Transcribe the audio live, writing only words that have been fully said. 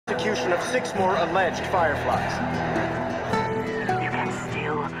execution of 6 more alleged Fireflies. You can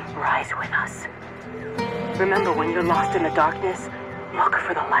still rise with us. Remember, when you're lost in the darkness, look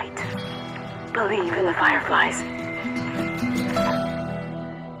for the light. Believe in the Fireflies.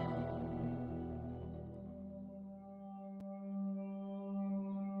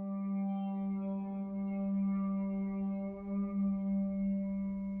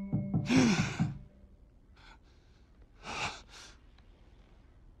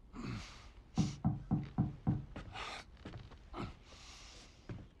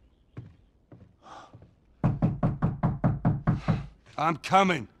 I'm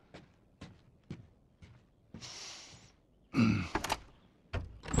coming.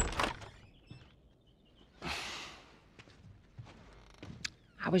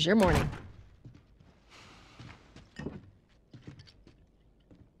 How was your morning?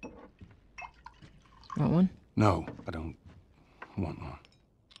 Want one? No, I don't want one.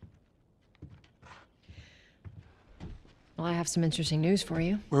 Well, I have some interesting news for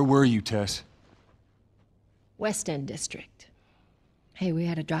you. Where were you, Tess? West End District. Hey, we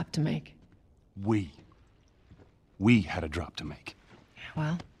had a drop to make. We had a drop to make.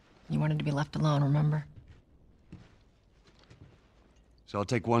 Well, you wanted to be left alone, remember? So I'll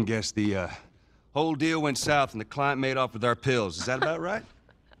take one guess. The whole deal went south and the client made off with our pills. Is that about right?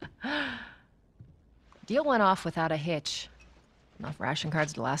 Deal went off without a hitch. Enough ration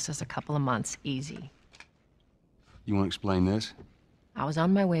cards to last us a couple of months, easy. You want to explain this? I was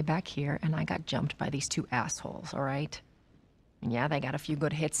on my way back here, and I got jumped by these 2 assholes, all right? And yeah, they got a few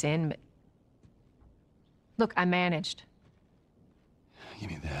good hits in, but... Look, I managed.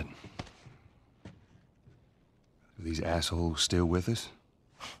 Give me that. Are these assholes still with us?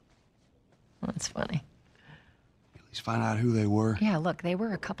 That's funny. At least find out who they were. Yeah, look, they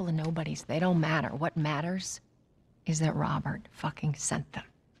were a couple of nobodies. They don't matter. What matters is that Robert fucking sent them.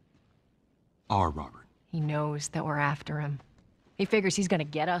 Our Robert. He knows that we're after him. He figures he's gonna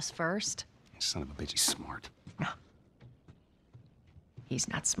get us first. Son of a bitch, he's smart. No. He's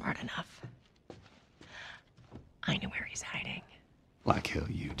not smart enough. I know where he's hiding. Like hell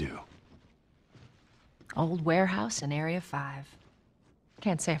you do. Old warehouse in Area 5.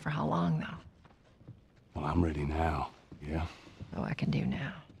 Can't say for how long, though. Well, I'm ready now, yeah? Oh, I can do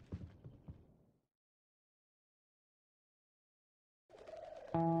now.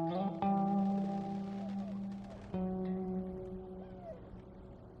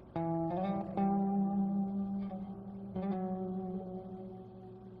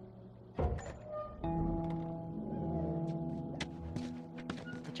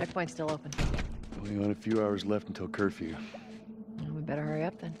 The checkpoint's still open. Only got a few hours left until curfew. Well, we better hurry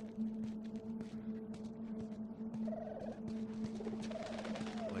up then.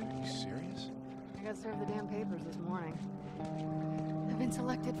 Like, are you serious? I got served the damn papers this morning. I've been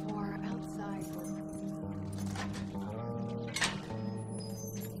selected for outside.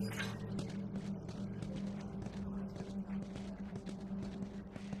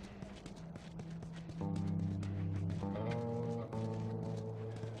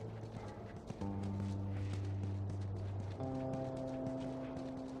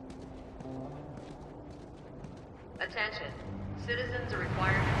 Attention. Citizens are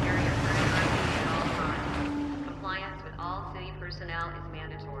required to carry a current ID at all times. Compliance with all city personnel is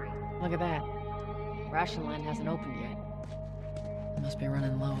mandatory. Look at that. Ration line hasn't opened yet. It must be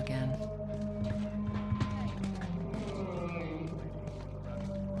running low again.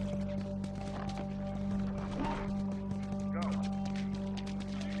 Go.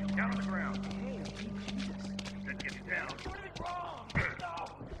 Down on the ground. Then get down.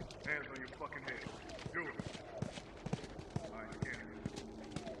 Hands on your fucking head. Do it.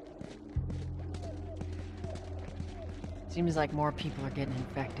 Seems like more people are getting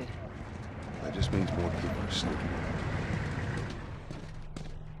infected. That just means more people are sneaking around.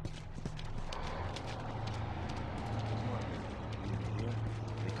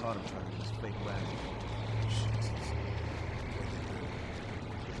 They caught him trying to use fake wagon.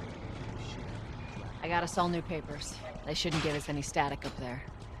 I got us all new papers. They shouldn't give us any static up there.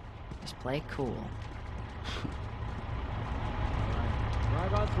 Just play cool.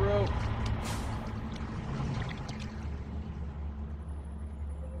 Drive on through.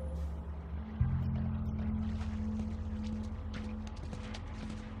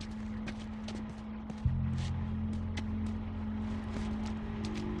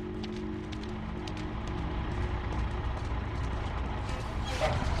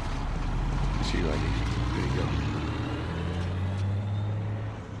 See you, ID. There you go.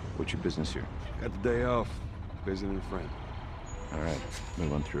 What's your business here? Got the day off. Visiting a friend. All right,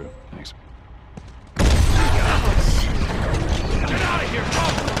 move on through. Thanks. Get out of here,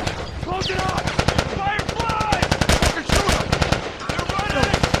 go!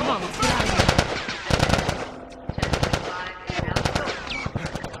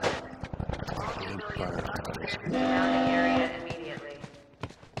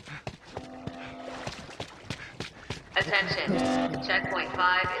 Attention. Checkpoint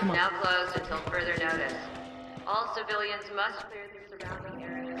 5 is now closed until further notice. All civilians must clear the surrounding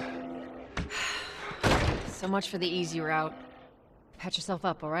area. So much for the easy route. Patch yourself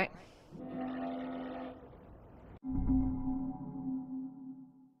up, all right?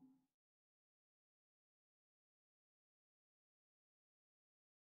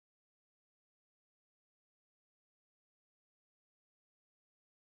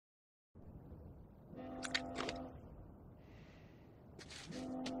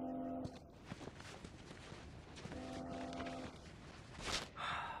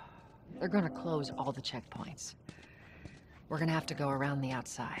 They're gonna close all the checkpoints. We're gonna have to go around the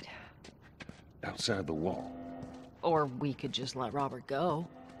outside. Outside the wall. Or we could just let Robert go.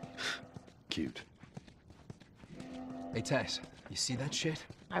 Cute. Hey, Tess, you see that shit?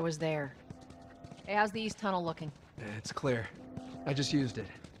 I was there. Hey, how's the East Tunnel looking? It's clear. I just used it.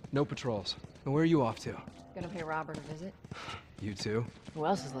 No patrols. And where are you off to? Gonna pay Robert a visit? You too? Who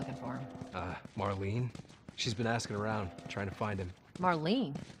else is looking for him? Marlene. She's been asking around, trying to find him.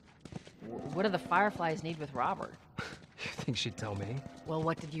 Marlene? What do the Fireflies need with Robert? You think she'd tell me? Well,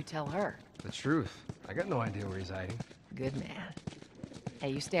 what did you tell her? The truth. I got no idea where he's hiding. Good man. Hey,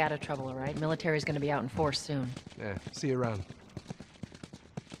 you stay out of trouble, all right? Military's gonna be out in force soon. Yeah, see you around.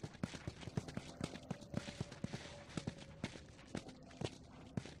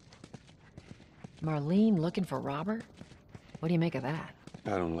 Marlene looking for Robert? What do you make of that?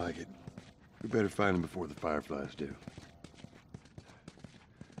 I don't like it. We better find him before the Fireflies do.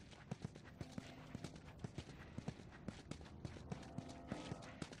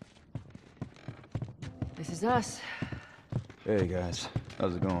 This is us. Hey guys,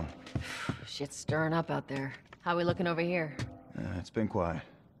 how's it going? Shit's stirring up out there. How we looking over here? It's been quiet.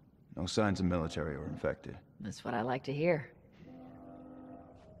 No signs of military or infected. That's what I like to hear.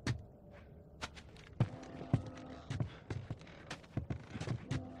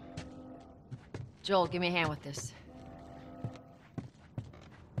 Joel, give me a hand with this.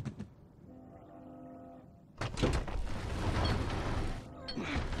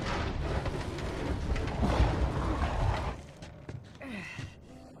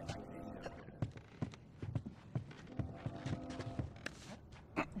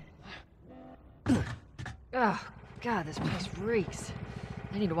 Oh, God, this place reeks.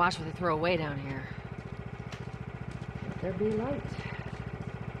 I need to watch what they throw away down here. Let there be light.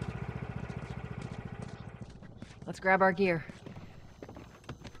 Let's grab our gear.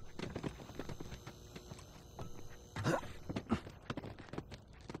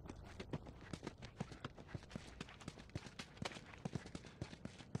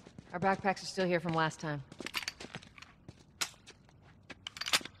 Our backpacks are still here from last time.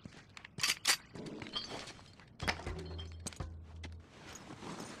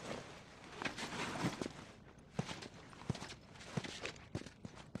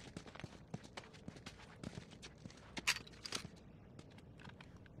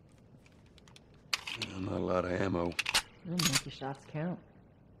 Not a lot of ammo. Make your shots count.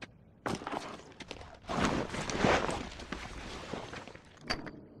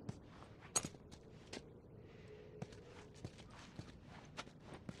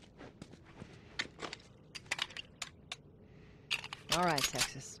 All right,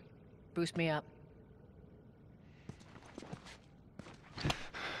 Texas. Boost me up.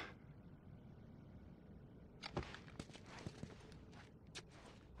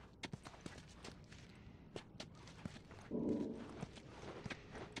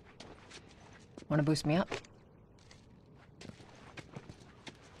 Want to boost me up?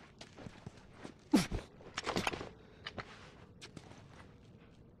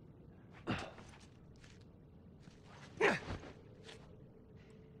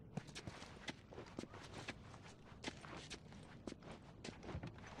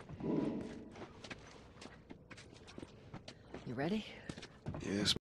 You ready? Yes,